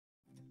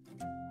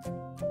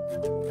Hi,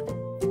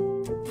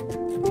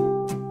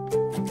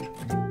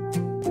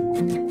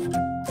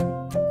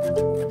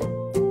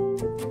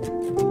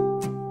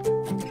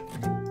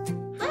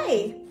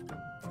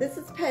 this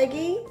is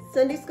Peggy,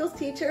 Sunday School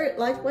teacher at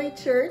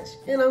Lifeway Church,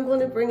 and I'm going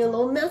to bring a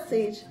little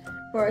message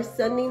for our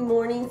Sunday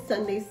morning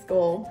Sunday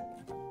School.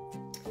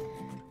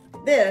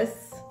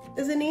 This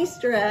is an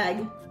Easter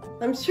egg.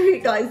 I'm sure you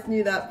guys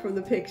knew that from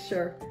the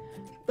picture.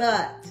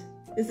 But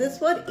is this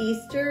what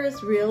Easter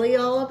is really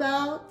all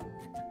about?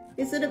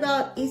 Is it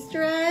about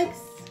Easter eggs?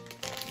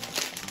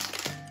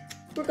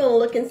 We're going to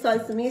look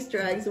inside some Easter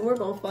eggs and we're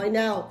going to find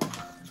out.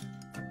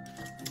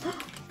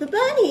 The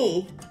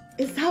bunny!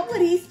 Is that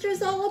what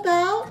Easter's all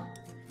about?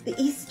 The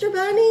Easter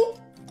bunny?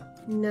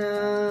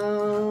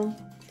 No.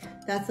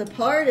 That's a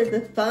part of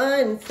the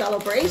fun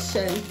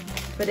celebration,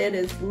 but it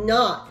is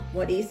not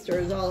what Easter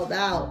is all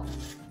about.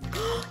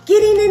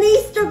 Getting an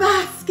Easter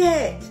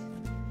basket!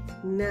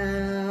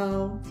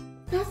 No,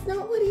 that's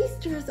not what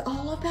Easter is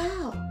all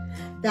about.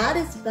 That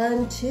is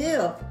fun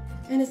too,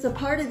 and it's a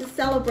part of the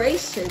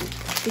celebration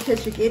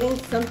because you're getting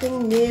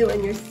something new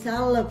and you're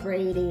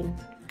celebrating.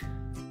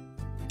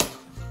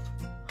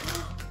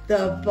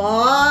 The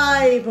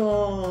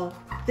Bible.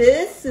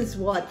 This is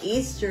what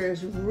Easter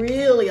is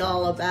really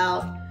all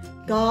about.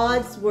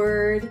 God's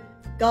Word,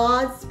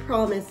 God's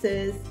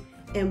promises,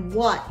 and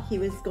what He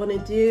was going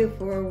to do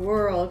for a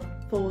world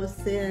full of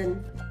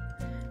sin.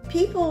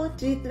 People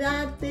do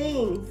bad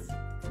things.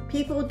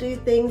 People do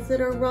things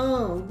that are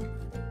wrong.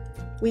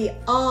 We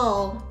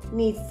all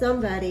need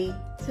somebody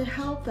to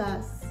help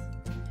us.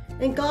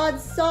 And God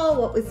saw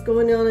what was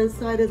going on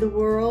inside of the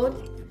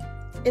world,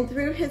 and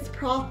through His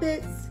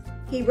prophets,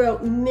 He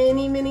wrote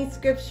many, many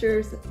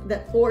scriptures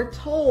that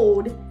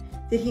foretold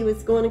that He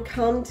was going to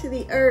come to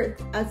the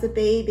earth as a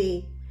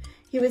baby.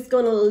 He was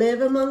going to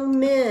live among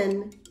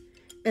men,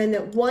 and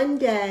that one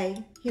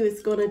day He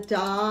was going to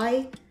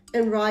die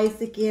and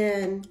rise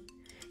again.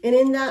 And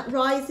in that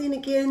rising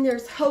again,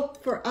 there's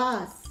hope for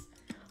us.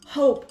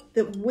 Hope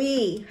that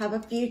we have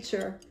a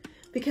future.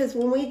 Because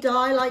when we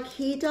die like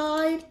He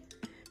died,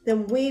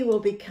 then we will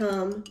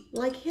become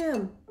like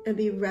Him and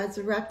be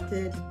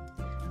resurrected.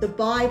 The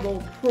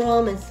Bible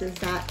promises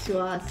that to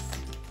us.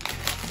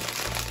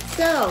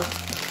 So,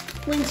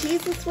 when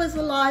Jesus was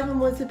alive and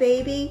was a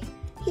baby,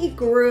 He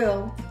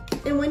grew.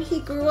 And when He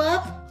grew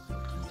up,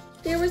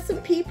 there were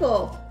some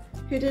people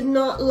who did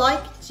not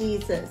like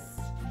Jesus.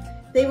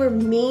 They were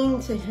mean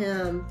to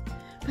Him.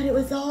 But it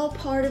was all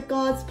part of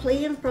God's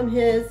plan from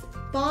His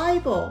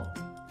Bible.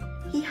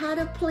 He had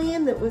a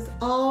plan that was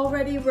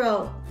already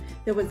wrote,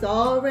 that was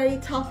already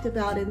talked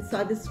about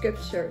inside the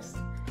scriptures.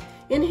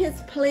 In His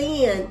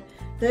plan,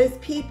 those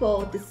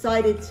people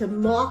decided to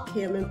mock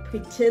Him and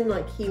pretend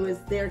like He was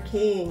their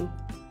king.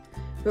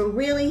 But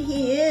really,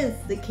 He is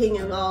the King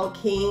of all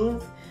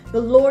kings, the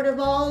Lord of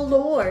all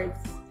lords.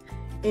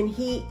 And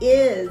He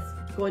is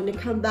going to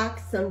come back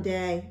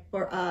someday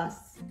for us.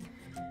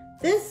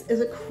 This is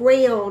a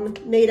crown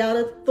made out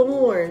of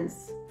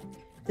thorns.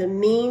 The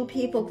mean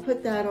people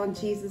put that on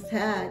Jesus'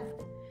 head.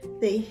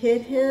 They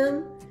hit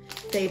Him.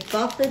 They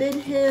buffeted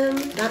Him.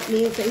 That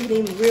means they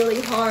hit Him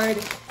really hard.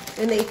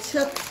 And they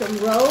took some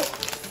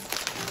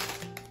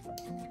ropes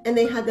and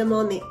they had them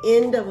on the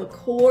end of a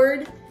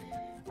cord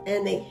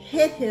and they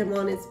hit Him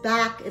on His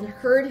back and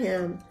hurt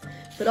Him.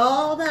 But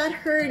all that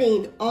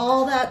hurting,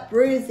 all that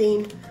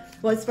bruising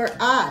was for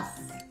us.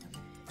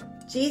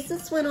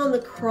 Jesus went on the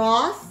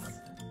cross.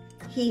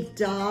 He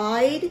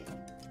died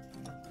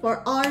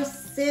for our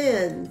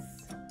sins.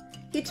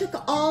 He took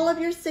all of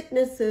your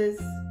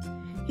sicknesses.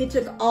 He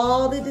took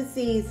all the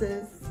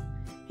diseases.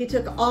 He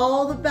took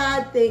all the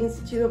bad things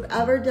that you have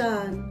ever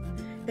done,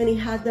 and He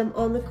had them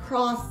on the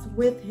cross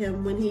with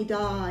Him when He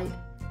died.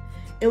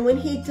 And when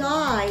He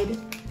died,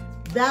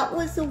 that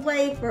was a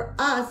way for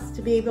us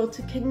to be able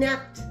to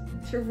connect,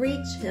 to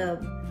reach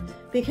Him,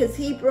 because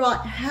He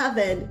brought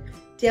heaven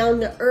down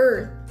to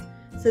earth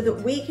so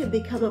that we could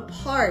become a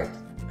part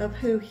of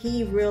who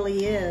He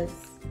really is.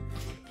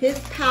 His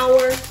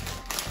power,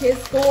 His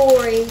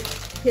glory,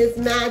 His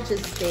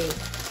majesty.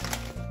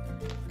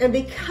 And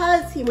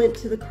because He went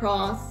to the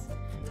cross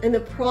and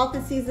the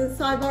prophecies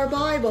inside our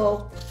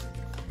Bible,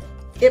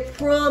 it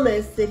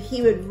promised that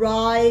He would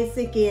rise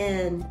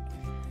again.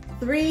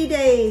 3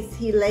 days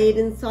He laid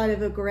inside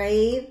of a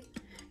grave,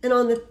 and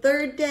on the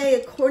third day,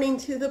 according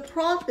to the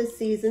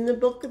prophecies in the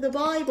book of the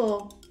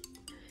Bible,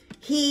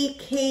 He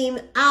came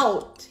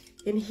out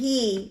and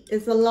He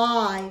is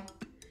alive.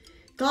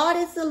 God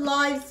is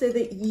alive so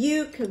that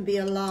you can be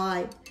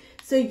alive,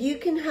 so you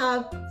can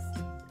have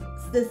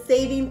the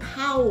saving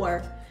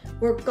power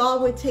where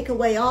God would take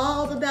away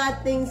all the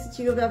bad things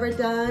that you have ever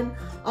done,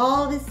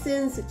 all the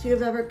sins that you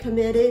have ever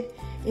committed,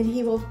 and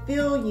He will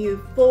fill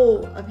you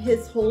full of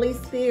His Holy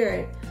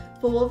Spirit,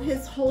 full of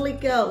His Holy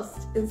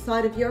Ghost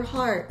inside of your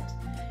heart.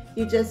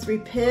 You just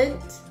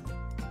repent,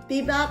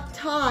 be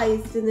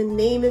baptized in the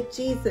name of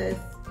Jesus,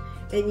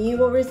 and you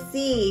will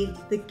receive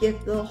the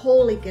gift of the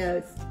Holy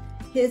Ghost,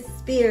 His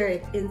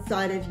Spirit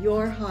inside of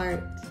your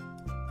heart.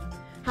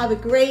 Have a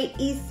great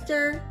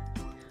Easter.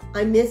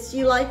 I miss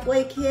you,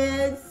 Lifeway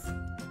kids.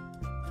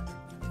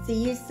 See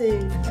you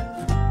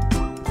soon.